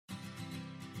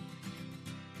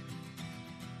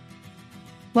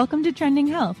Welcome to Trending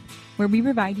Health, where we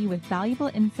provide you with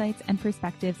valuable insights and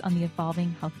perspectives on the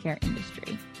evolving healthcare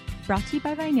industry. Brought to you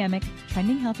by Vynamic,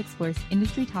 Trending Health explores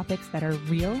industry topics that are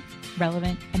real,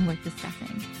 relevant, and worth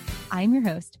discussing. I'm your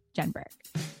host, Jen Berg.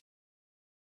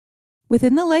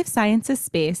 Within the life sciences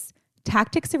space,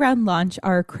 tactics around launch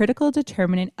are a critical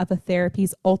determinant of a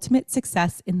therapy's ultimate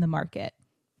success in the market.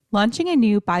 Launching a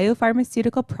new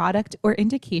biopharmaceutical product or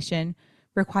indication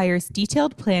requires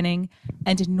detailed planning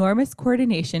and enormous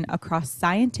coordination across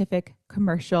scientific,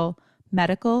 commercial,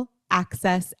 medical,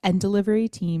 access, and delivery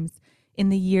teams in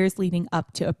the years leading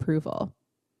up to approval.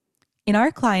 In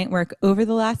our client work over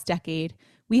the last decade,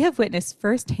 we have witnessed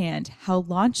firsthand how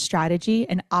launch strategy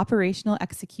and operational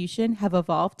execution have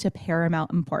evolved to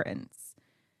paramount importance.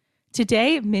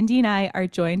 Today, Mindy and I are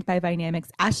joined by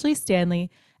Vynamic's Ashley Stanley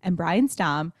and Brian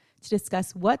Stamm to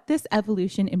discuss what this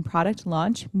evolution in product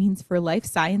launch means for life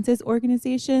sciences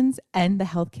organizations and the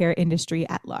healthcare industry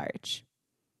at large.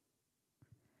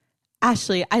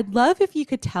 Ashley, I'd love if you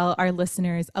could tell our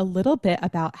listeners a little bit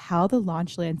about how the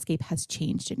launch landscape has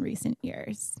changed in recent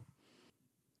years.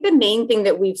 The main thing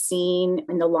that we've seen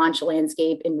in the launch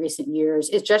landscape in recent years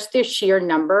is just the sheer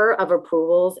number of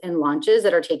approvals and launches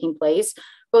that are taking place,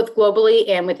 both globally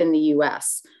and within the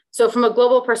US. So from a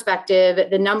global perspective,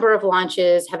 the number of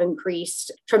launches have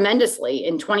increased tremendously.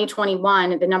 In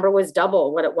 2021, the number was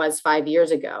double what it was 5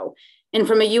 years ago. And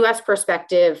from a US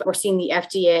perspective, we're seeing the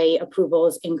FDA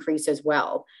approvals increase as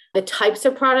well. The types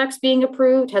of products being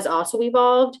approved has also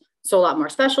evolved. So a lot more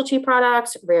specialty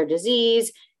products, rare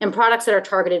disease, and products that are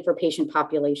targeted for patient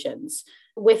populations.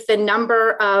 With the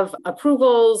number of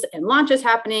approvals and launches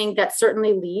happening, that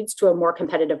certainly leads to a more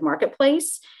competitive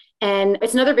marketplace. And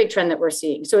it's another big trend that we're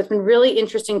seeing. So it's been really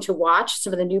interesting to watch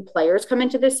some of the new players come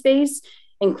into this space,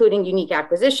 including unique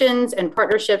acquisitions and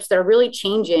partnerships that are really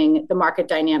changing the market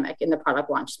dynamic in the product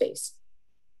launch space.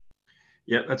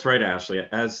 Yeah, that's right, Ashley.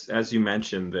 As you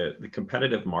mentioned, the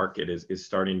competitive market is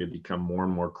starting to become more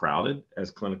and more crowded as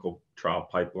clinical trial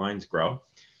pipelines grow.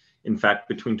 In fact,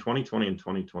 between 2020 and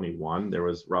 2021, there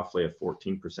was roughly a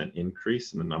 14%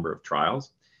 increase in the number of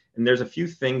trials. And there's a few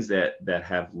things that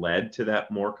have led to that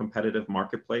more competitive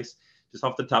marketplace. Just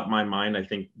off the top of my mind, I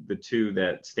think the two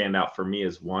that stand out for me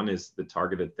is one is the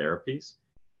targeted therapies.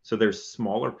 So there's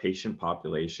smaller patient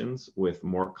populations with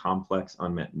more complex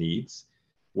unmet needs,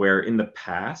 where in the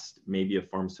past, maybe a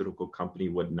pharmaceutical company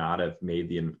would not have made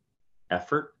the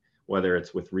effort, whether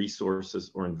it's with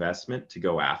resources or investment, to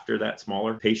go after that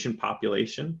smaller patient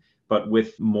population. But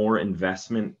with more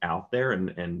investment out there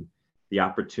and the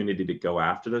opportunity to go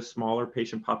after those smaller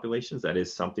patient populations, that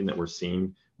is something that we're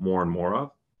seeing more and more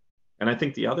of. And I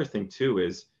think the other thing too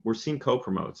is we're seeing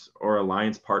co-promotes or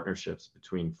alliance partnerships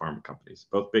between pharma companies,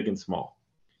 both big and small.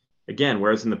 Again,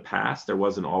 whereas in the past, there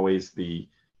wasn't always the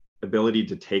ability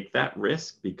to take that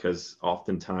risk because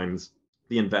oftentimes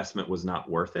the investment was not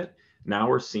worth it. Now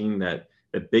we're seeing that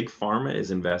big pharma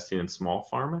is investing in small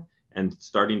pharma and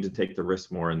starting to take the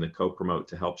risk more in the co-promote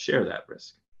to help share that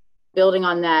risk. Building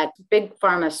on that big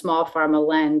pharma, small pharma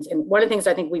lens. And one of the things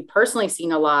I think we've personally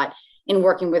seen a lot in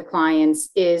working with clients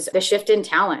is the shift in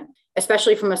talent,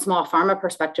 especially from a small pharma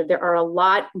perspective. There are a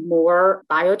lot more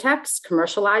biotechs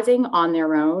commercializing on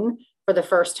their own for the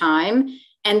first time.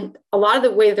 And a lot of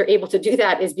the way they're able to do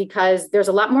that is because there's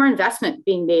a lot more investment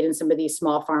being made in some of these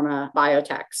small pharma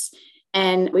biotechs.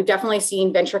 And we've definitely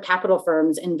seen venture capital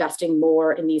firms investing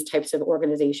more in these types of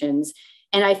organizations.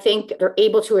 And I think they're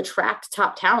able to attract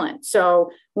top talent.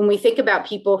 So when we think about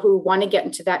people who want to get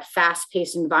into that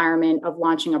fast-paced environment of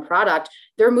launching a product,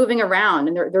 they're moving around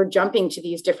and they're jumping to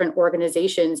these different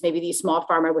organizations, maybe these small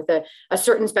pharma with a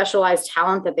certain specialized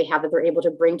talent that they have that they're able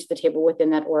to bring to the table within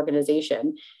that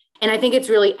organization. And I think it's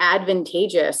really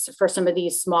advantageous for some of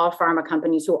these small pharma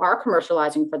companies who are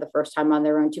commercializing for the first time on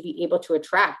their own to be able to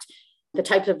attract the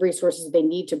types of resources they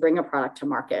need to bring a product to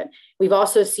market. We've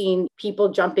also seen people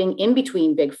jumping in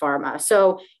between big pharma.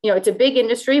 So, it's a big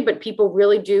industry, but people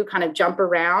really do kind of jump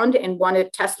around and want to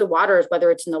test the waters,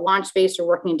 whether it's in the launch space or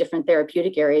working in different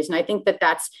therapeutic areas. And I think that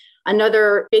that's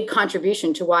another big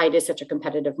contribution to why it is such a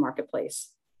competitive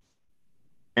marketplace.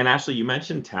 And Ashley, you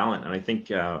mentioned talent, and I think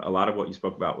a lot of what you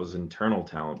spoke about was internal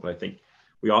talent, but I think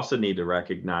we also need to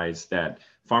recognize that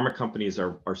pharma companies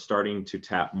are starting to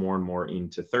tap more and more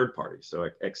into third parties, so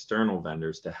external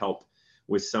vendors to help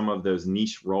with some of those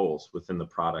niche roles within the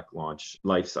product launch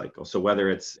lifecycle. So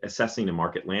whether it's assessing a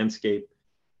market landscape,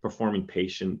 performing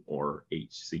patient or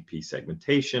HCP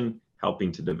segmentation,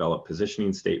 helping to develop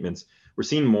positioning statements, we're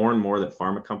seeing more and more that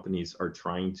pharma companies are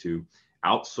trying to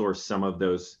outsource some of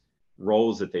those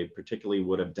roles that they particularly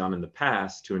would have done in the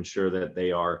past to ensure that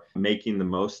they are making the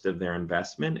most of their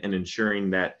investment and ensuring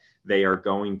that they are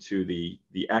going to the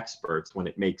experts when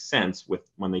it makes sense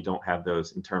when they don't have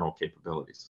those internal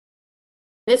capabilities.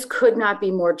 This could not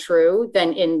be more true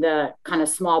than in the kind of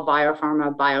small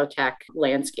biopharma, biotech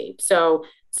landscape. So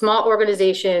small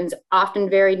organizations, often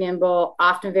very nimble,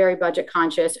 often very budget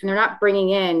conscious, and they're not bringing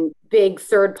in big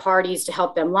third parties to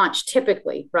help them launch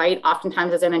typically, right?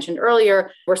 Oftentimes, as I mentioned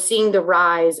earlier, we're seeing the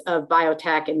rise of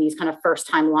biotech and these kind of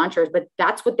first-time launchers, but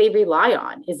that's what they rely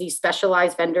on, is these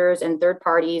specialized vendors and third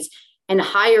parties, and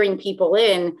hiring people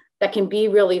in that can be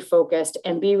really focused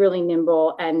and be really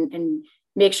nimble and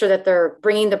make sure that they're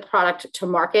bringing the product to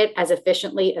market as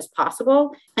efficiently as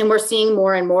possible. And we're seeing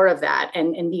more and more of that.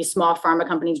 And these small pharma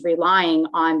companies relying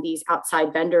on these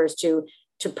outside vendors to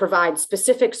provide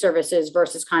specific services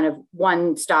versus kind of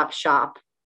one-stop shop.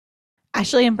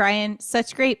 Ashley and Brian,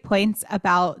 such great points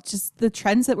about just the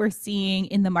trends that we're seeing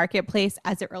in the marketplace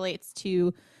as it relates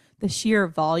to the sheer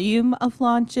volume of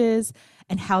launches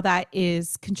and how that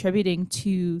is contributing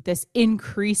to this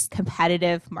increased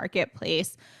competitive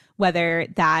marketplace, whether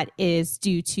that is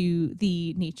due to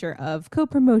the nature of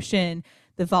co-promotion,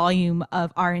 the volume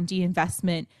of R&D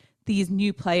investment, these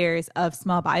new players of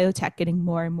small biotech getting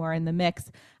more and more in the mix.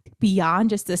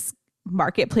 Beyond just this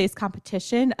marketplace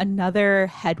competition, another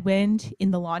headwind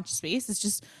in the launch space is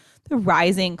just the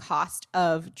rising cost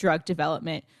of drug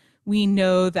development. We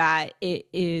know that it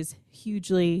is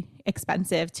hugely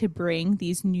expensive to bring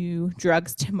these new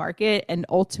drugs to market, and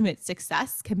ultimate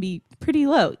success can be pretty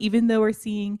low, even though we're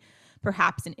seeing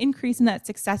perhaps an increase in that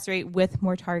success rate with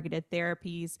more targeted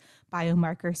therapies,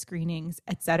 biomarker screenings,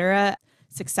 et cetera.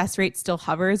 Success rate still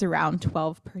hovers around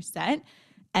 12%.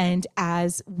 And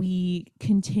as we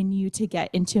continue to get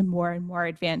into more and more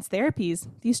advanced therapies,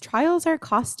 these trials are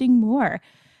costing more.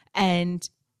 And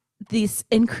this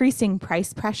increasing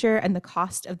price pressure and the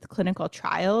cost of the clinical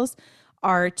trials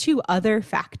are two other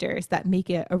factors that make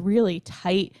it a really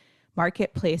tight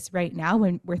marketplace right now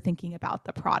when we're thinking about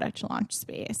the product launch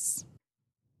space.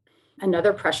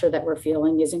 Another pressure that we're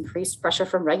feeling is increased pressure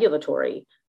from regulatory.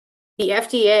 The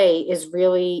FDA is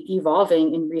really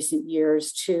evolving in recent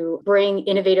years to bring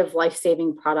innovative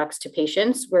life-saving products to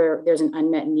patients where there's an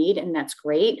unmet need, and that's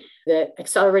great. The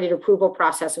accelerated approval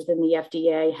process within the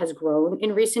FDA has grown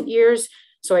in recent years.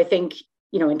 So I think,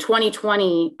 in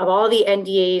 2020, of all the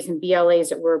NDAs and BLAs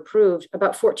that were approved,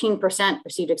 about 14%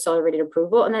 received accelerated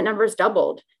approval, and that number has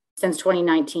doubled since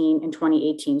 2019 and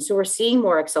 2018. So we're seeing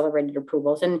more accelerated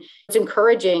approvals. And it's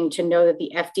encouraging to know that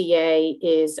the FDA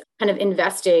is kind of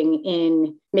investing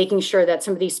in making sure that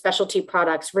some of these specialty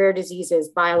products, rare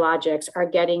diseases, biologics, are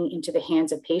getting into the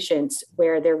hands of patients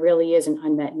where there really is an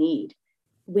unmet need.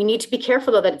 We need to be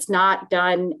careful, though, that it's not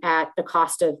done at the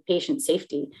cost of patient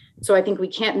safety. So I think we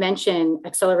can't mention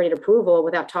accelerated approval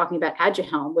without talking about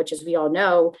Aduhelm, which, as we all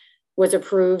know, was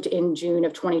approved in June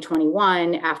of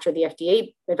 2021 after the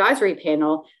FDA advisory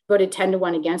panel voted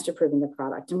 10-1 against approving the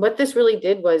product. And what this really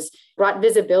did was brought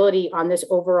visibility on this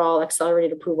overall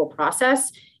accelerated approval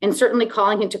process, and certainly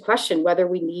calling into question whether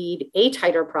we need a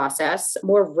tighter process,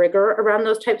 more rigor around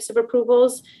those types of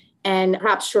approvals, and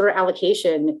perhaps shorter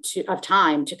allocation of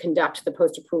time to conduct the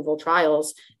post-approval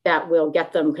trials that will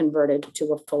get them converted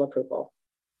to a full approval.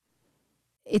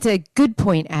 It's a good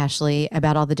point, Ashley,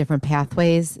 about all the different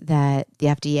pathways that the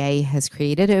FDA has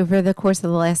created over the course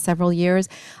of the last several years.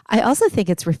 I also think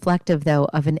it's reflective, though,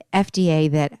 of an FDA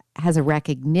that has a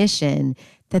recognition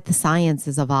that the science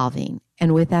is evolving.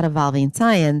 And with that evolving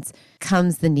science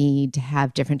comes the need to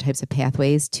have different types of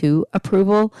pathways to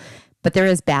approval. But there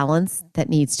is balance that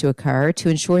needs to occur to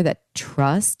ensure that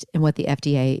trust in what the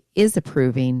FDA is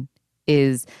approving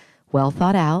is well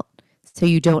thought out. So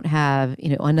you don't have,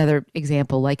 another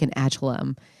example like an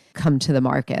Aduhelm come to the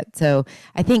market. So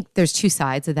I think there's two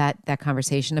sides of that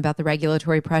conversation about the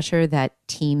regulatory pressure that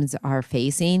teams are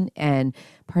facing. And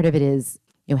part of it is,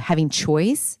 having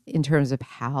choice in terms of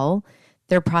how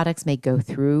their products may go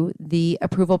through the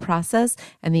approval process.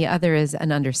 And the other is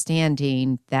an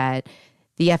understanding that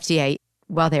the FDA,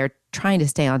 while they're trying to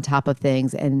stay on top of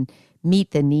things and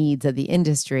meet the needs of the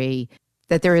industry,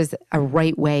 that there is a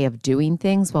right way of doing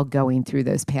things while going through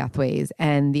those pathways.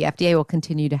 And the FDA will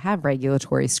continue to have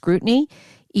regulatory scrutiny,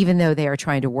 even though they are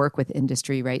trying to work with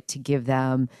industry, right, to give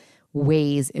them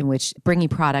ways in which bringing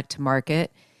product to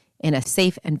market in a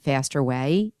safe and faster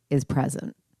way is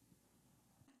present.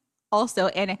 Also,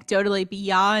 anecdotally,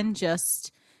 beyond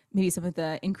just maybe some of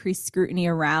the increased scrutiny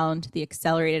around the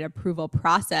accelerated approval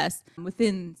process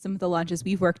within some of the launches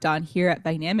we've worked on here at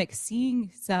Vynamic,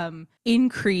 seeing some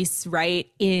increase, right,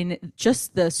 in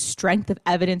just the strength of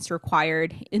evidence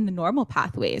required in the normal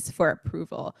pathways for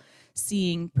approval.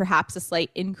 Seeing perhaps a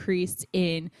slight increase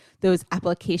in those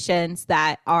applications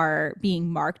that are being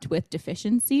marked with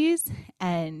deficiencies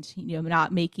and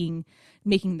not making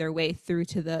their way through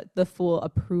to the full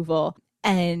approval.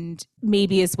 And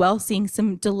maybe as well seeing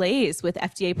some delays with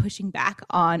FDA pushing back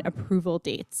on approval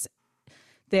dates.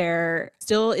 There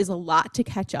still is a lot to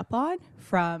catch up on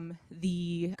from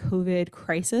the COVID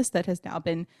crisis that has now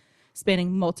been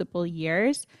spanning multiple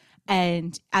years.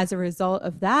 And as a result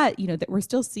of that, that we're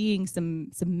still seeing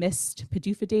some missed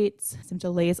PDUFA dates, some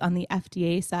delays on the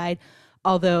FDA side.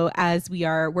 Although as we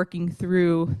are working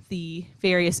through the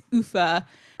various UFA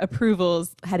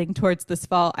approvals heading towards this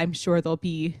fall, I'm sure there'll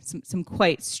be some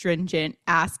quite stringent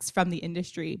asks from the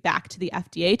industry back to the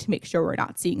FDA to make sure we're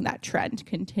not seeing that trend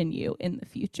continue in the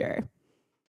future.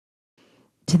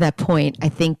 To that point, I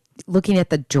think looking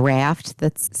at the draft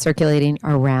that's circulating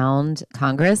around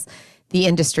Congress, the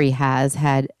industry has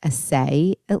had a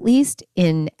say, at least,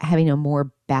 in having a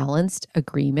more balanced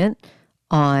agreement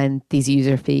on these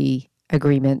user fee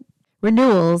agreement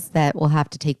renewals that will have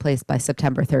to take place by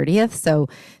September 30th. So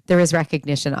there is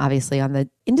recognition, obviously, on the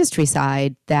industry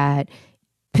side that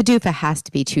PDUFA has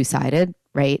to be two-sided,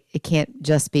 right? It can't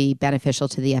just be beneficial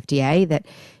to the FDA, that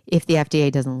if the FDA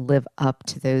doesn't live up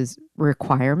to those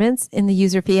requirements in the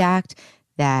User Fee Act,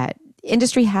 that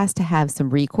industry has to have some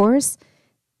recourse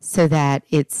so that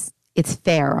it's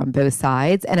fair on both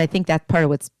sides. And I think that's part of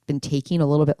what's been taking a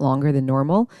little bit longer than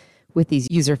normal with these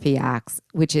user fee acts,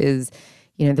 which is,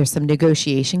 there's some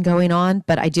negotiation going on,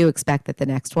 but I do expect that the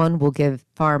next one will give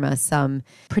pharma some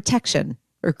protection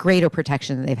or greater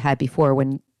protection than they've had before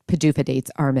when PDUFA dates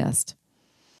are missed.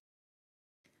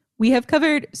 We have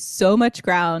covered so much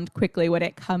ground quickly when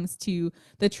it comes to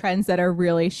the trends that are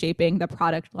really shaping the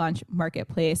product launch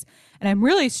marketplace. And I'm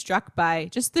really struck by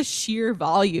just the sheer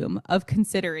volume of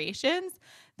considerations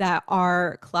that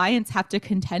our clients have to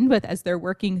contend with as they're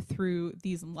working through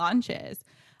these launches.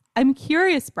 I'm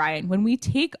curious, Brian, when we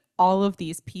take all of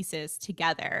these pieces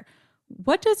together,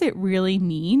 what does it really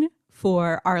mean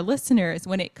for our listeners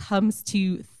when it comes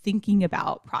to thinking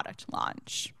about product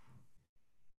launch?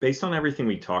 Based on everything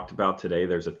we talked about today,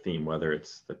 there's a theme, whether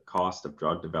it's the cost of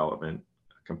drug development,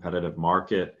 a competitive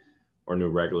market, or new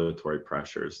regulatory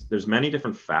pressures. There's many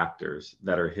different factors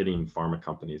that are hitting pharma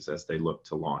companies as they look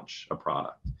to launch a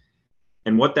product.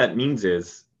 And what that means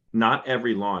is not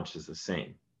every launch is the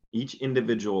same. Each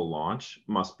individual launch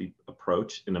must be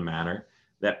approached in a manner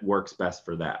that works best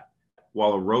for that.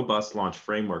 While a robust launch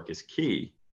framework is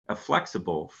key, a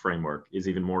flexible framework is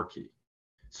even more key.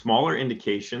 Smaller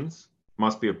indications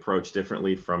must be approached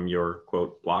differently from your,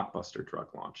 quote, blockbuster drug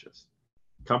launches.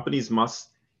 Companies must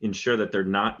ensure that they're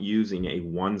not using a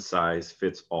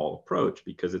one-size-fits-all approach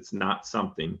because it's not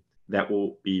something that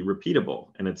will be repeatable,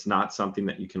 and it's not something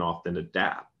that you can often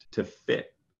adapt to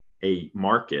fit a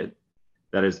market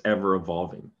that is ever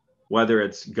evolving. Whether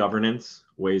it's governance,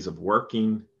 ways of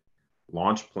working,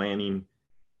 launch planning,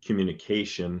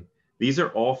 communication, these are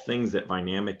all things that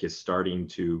Vynamic is starting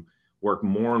to work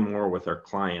more and more with our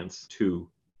clients to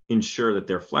ensure that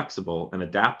they're flexible and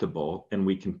adaptable, and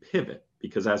we can pivot.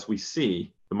 Because as we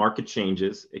see, the market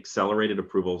changes, accelerated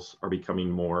approvals are becoming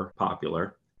more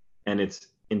popular, and it's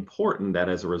important that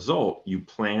as a result, you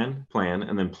plan,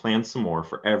 and then plan some more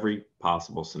for every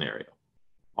possible scenario.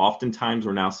 Oftentimes,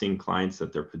 we're now seeing clients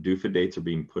that their PDUFA dates are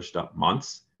being pushed up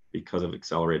months because of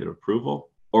accelerated approval,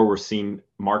 or we're seeing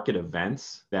market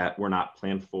events that were not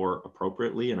planned for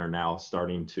appropriately and are now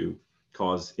starting to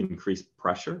cause increased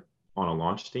pressure on a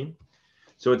launch team.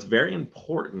 So it's very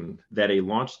important that a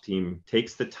launch team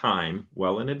takes the time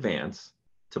well in advance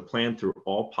to plan through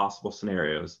all possible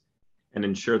scenarios and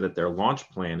ensure that their launch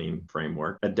planning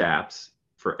framework adapts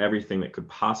for everything that could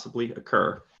possibly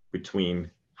occur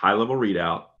between high-level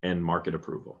readout and market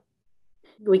approval.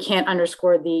 We can't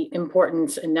underscore the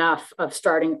importance enough of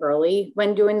starting early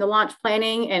when doing the launch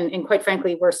planning. And quite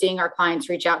frankly, we're seeing our clients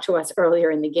reach out to us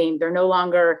earlier in the game. They're no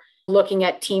longer looking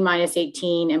at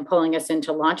T-18 and pulling us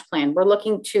into launch plan. We're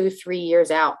looking 2-3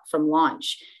 years out from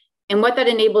launch. And what that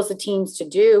enables the teams to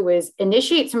do is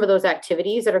initiate some of those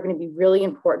activities that are going to be really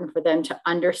important for them to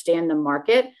understand the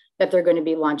market that they're going to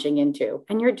be launching into.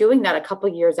 And you're doing that a couple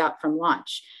of years out from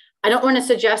launch. I don't want to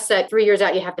suggest that 3 years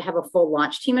out, you have to have a full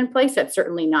launch team in place. That's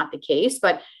certainly not the case,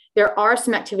 but there are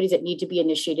some activities that need to be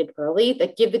initiated early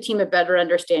that give the team a better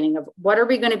understanding of what are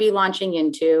we going to be launching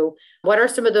into, what are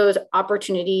some of those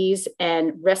opportunities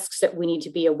and risks that we need to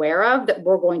be aware of that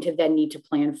we're going to then need to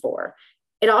plan for.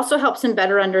 It also helps them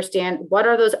better understand what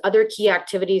are those other key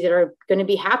activities that are going to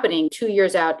be happening 2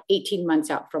 years out, 18 months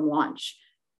out from launch,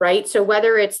 right? So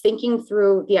whether it's thinking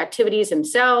through the activities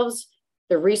themselves,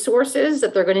 the resources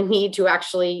that they're going to need to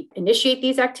actually initiate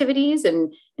these activities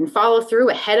and follow through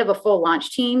ahead of a full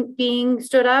launch team being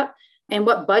stood up, and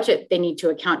what budget they need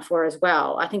to account for as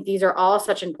well. I think these are all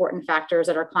such important factors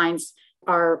that our clients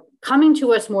are coming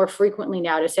to us more frequently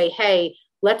now to say, hey,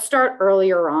 let's start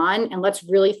earlier on and let's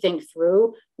really think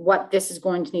through what this is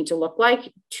going to need to look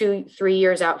like 2-3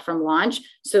 years out from launch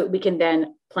so that we can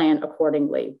then plan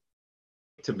accordingly.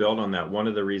 To build on that, one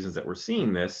of the reasons that we're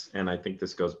seeing this, and I think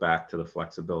this goes back to the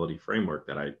flexibility framework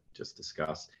that I just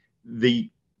discussed, the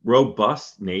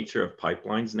robust nature of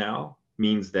pipelines now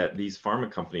means that these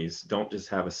pharma companies don't just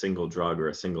have a single drug or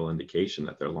a single indication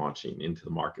that they're launching into the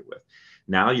market with.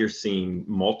 Now you're seeing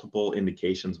multiple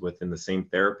indications within the same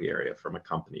therapy area from a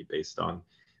company based on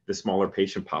the smaller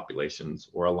patient populations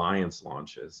or alliance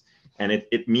launches. And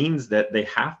it means that they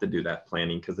have to do that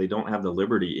planning because they don't have the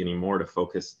liberty anymore to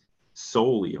focus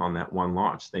solely on that one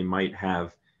launch. They might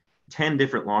have 10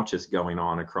 different launches going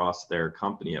on across their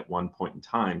company at one point in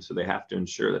time. So they have to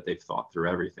ensure that they've thought through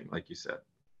everything, like you said.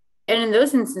 And in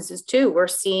those instances too, we're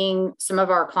seeing some of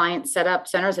our clients set up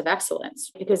centers of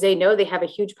excellence because they know they have a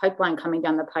huge pipeline coming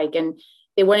down the pike and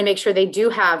they want to make sure they do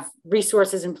have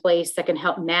resources in place that can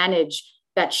help manage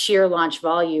that sheer launch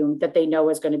volume that they know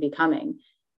is going to be coming.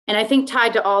 And I think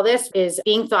tied to all this is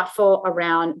being thoughtful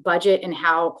around budget and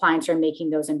how clients are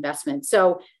making those investments.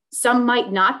 So some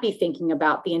might not be thinking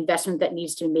about the investment that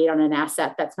needs to be made on an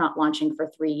asset that's not launching for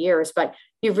 3 years, but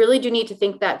you really do need to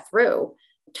think that through.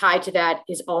 Tied to that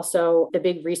is also the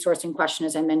big resourcing question,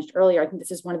 as I mentioned earlier. I think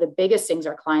this is one of the biggest things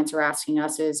our clients are asking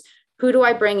us is, who do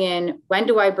I bring in? When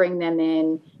do I bring them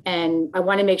in? And I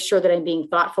want to make sure that I'm being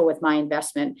thoughtful with my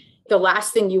investment. The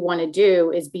last thing you want to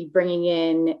do is be bringing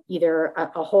in either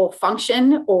a whole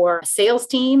function or a sales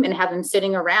team and have them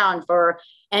sitting around for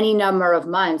any number of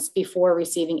months before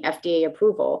receiving FDA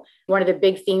approval. One of the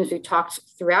big themes we've talked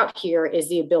throughout here is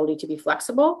the ability to be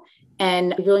flexible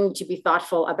and really need to be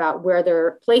thoughtful about where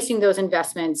they're placing those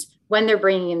investments, when they're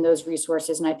bringing in those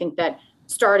resources. And I think that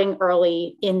starting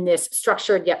early in this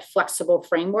structured yet flexible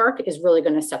framework is really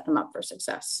going to set them up for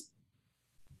success.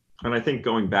 And I think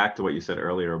going back to what you said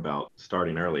earlier about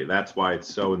starting early, that's why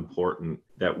it's so important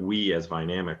that we as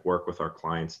Vynamic work with our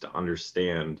clients to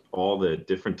understand all the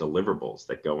different deliverables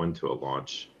that go into a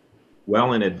launch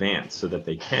well in advance so that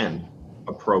they can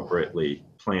appropriately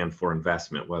plan for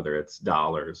investment, whether it's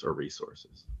dollars or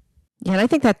resources. Yeah, and I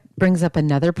think that brings up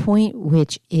another point,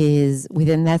 which is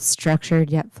within that structured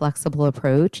yet flexible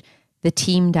approach, the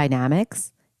team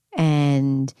dynamics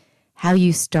and how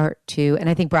you start to, and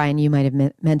I think, Brian, you might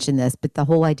have mentioned this, but the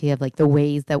whole idea of like the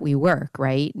ways that we work,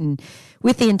 right? And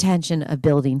with the intention of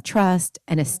building trust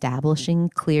and establishing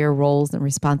clear roles and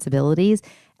responsibilities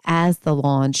as the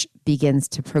launch begins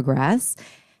to progress.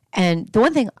 And the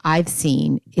one thing I've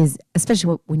seen is,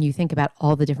 especially when you think about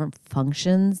all the different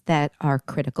functions that are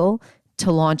critical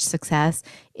to launch success,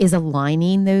 is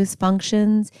aligning those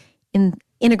functions in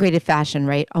integrated fashion,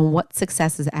 right, on what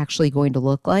success is actually going to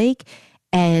look like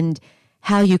and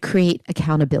how you create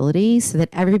accountability so that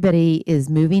everybody is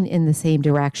moving in the same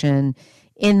direction,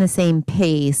 in the same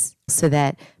pace, so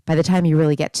that by the time you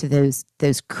really get to those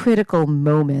critical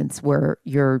moments where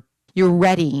you're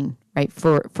readying, right,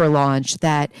 for launch,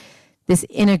 that this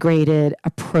integrated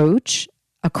approach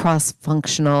across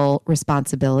functional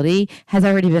responsibility has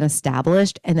already been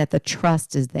established and that the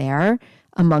trust is there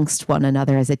amongst one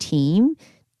another as a team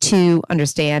to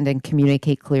understand and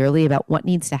communicate clearly about what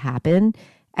needs to happen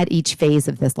at each phase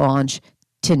of this launch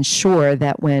to ensure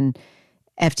that when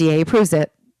FDA approves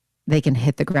it, they can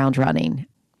hit the ground running.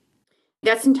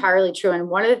 That's entirely true. And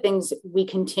one of the things we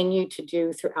continue to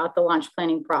do throughout the launch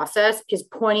planning process is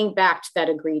pointing back to that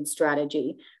agreed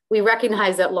strategy. We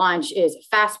recognize that launch is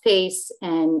fast-paced,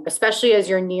 and especially as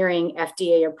you're nearing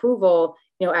FDA approval,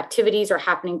 activities are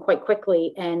happening quite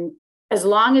quickly. And as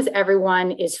long as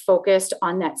everyone is focused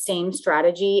on that same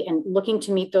strategy and looking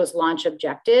to meet those launch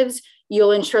objectives,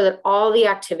 you'll ensure that all the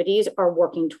activities are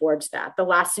working towards that. The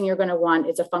last thing you're going to want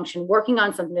is a function working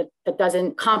on something that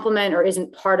doesn't complement or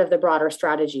isn't part of the broader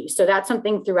strategy. So that's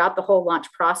something throughout the whole launch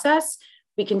process.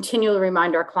 We continually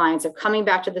remind our clients of coming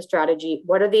back to the strategy.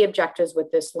 What are the objectives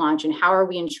with this launch? And how are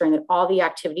we ensuring that all the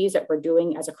activities that we're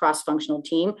doing as a cross-functional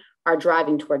team are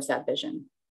driving towards that vision?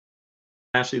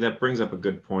 Ashley, that brings up a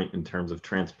good point in terms of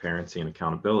transparency and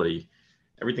accountability.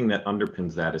 Everything that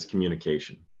underpins that is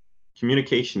communication.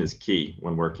 Communication is key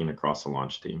when working across a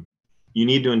launch team. You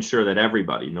need to ensure that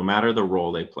everybody, no matter the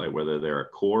role they play, whether they're a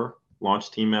core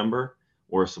launch team member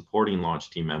or a supporting launch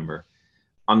team member,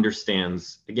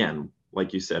 understands, again,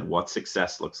 like you said, what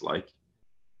success looks like,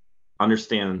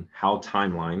 understand how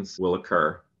timelines will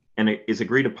occur, and it is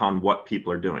agreed upon what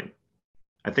people are doing.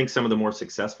 I think some of the more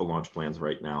successful launch plans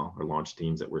right now, or launch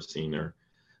teams that we're seeing, are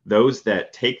those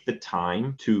that take the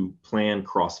time to plan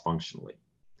cross-functionally.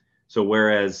 So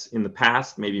whereas in the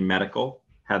past, maybe medical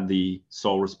had the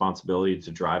sole responsibility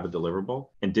to drive a deliverable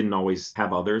and didn't always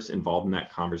have others involved in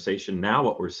that conversation, now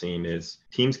what we're seeing is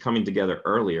teams coming together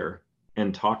earlier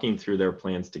and talking through their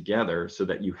plans together so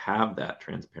that you have that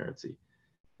transparency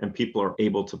and people are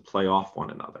able to play off one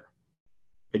another.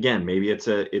 Again, maybe it's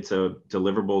a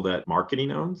deliverable that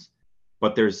marketing owns,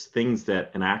 but there's things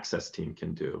that an access team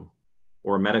can do,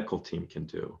 or a medical team can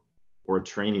do, or a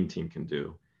training team can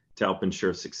do to help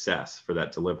ensure success for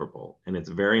that deliverable. And it's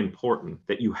very important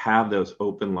that you have those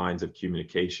open lines of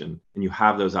communication and you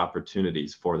have those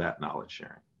opportunities for that knowledge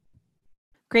sharing.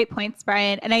 Great points,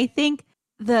 Brian. And I think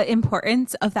the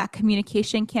importance of that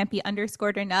communication can't be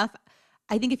underscored enough.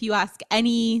 I think if you ask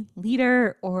any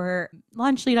leader or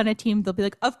launch lead on a team, they'll be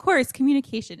like, of course,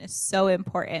 communication is so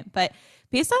important. But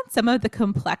based on some of the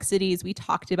complexities we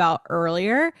talked about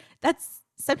earlier, that's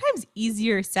sometimes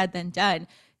easier said than done.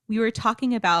 We were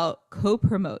talking about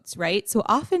co-promotes, right? So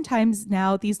oftentimes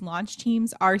now these launch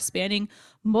teams are spanning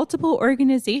multiple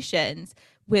organizations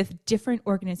with different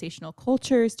organizational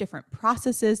cultures, different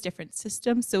processes, different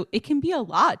systems. So it can be a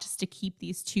lot just to keep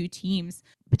these two teams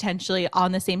potentially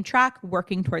on the same track,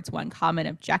 working towards one common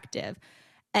objective.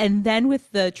 And then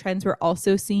with the trends we're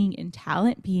also seeing in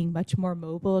talent being much more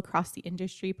mobile across the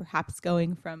industry, perhaps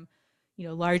going from,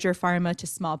 larger pharma to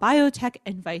small biotech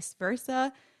and vice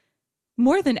versa,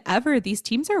 more than ever, these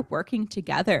teams are working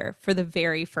together for the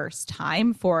very first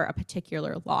time for a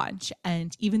particular launch.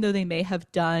 And even though they may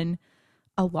have done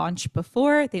a launch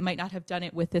before, they might not have done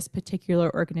it with this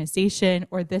particular organization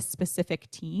or this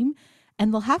specific team.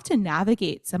 And they'll have to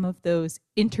navigate some of those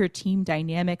inter-team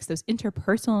dynamics, those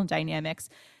interpersonal dynamics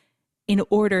in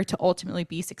order to ultimately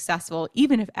be successful,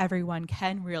 even if everyone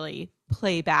can really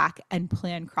play back and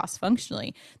plan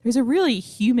cross-functionally. There's a really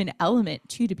human element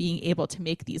too to being able to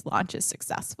make these launches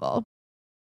successful.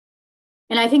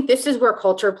 And I think this is where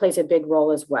culture plays a big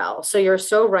role as well. So you're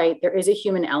so right. There is a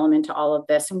human element to all of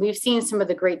this. And we've seen some of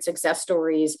the great success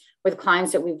stories with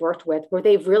clients that we've worked with where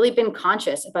they've really been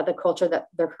conscious about the culture that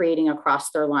they're creating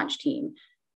across their launch team.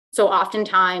 So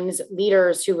oftentimes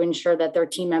leaders who ensure that their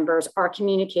team members are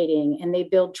communicating and they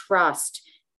build trust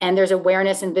and there's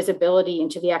awareness and visibility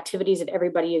into the activities that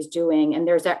everybody is doing. And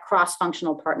there's that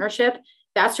cross-functional partnership.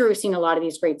 That's where we've seen a lot of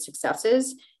these great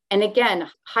successes. And again,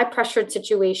 high pressured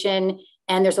situation.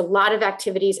 And there's a lot of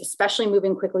activities, especially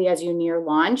moving quickly as you near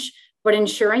launch, but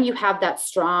ensuring you have that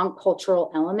strong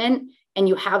cultural element and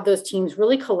you have those teams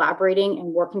really collaborating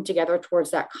and working together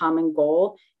towards that common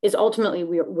goal is ultimately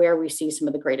where we see some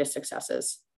of the greatest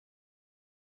successes.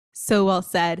 So well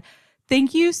said.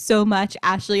 Thank you so much,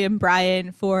 Ashley and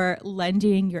Brian, for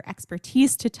lending your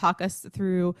expertise to talk us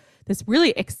through this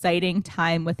really exciting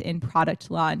time within product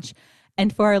launch.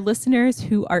 And for our listeners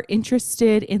who are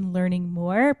interested in learning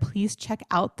more, please check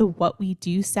out the What We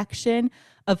Do section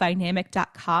of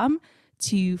Vynamic.com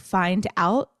to find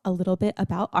out a little bit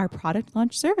about our product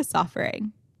launch service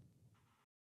offering.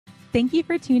 Thank you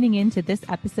for tuning in to this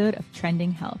episode of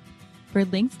Trending Health. For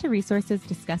links to resources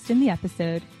discussed in the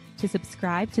episode, to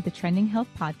subscribe to the Trending Health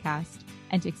podcast,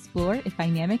 and to explore if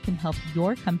Vynamic can help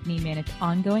your company manage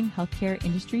ongoing healthcare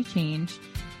industry change,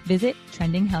 visit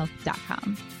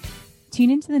trendinghealth.com. Tune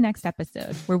into the next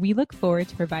episode where we look forward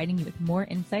to providing you with more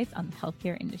insights on the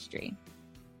healthcare industry.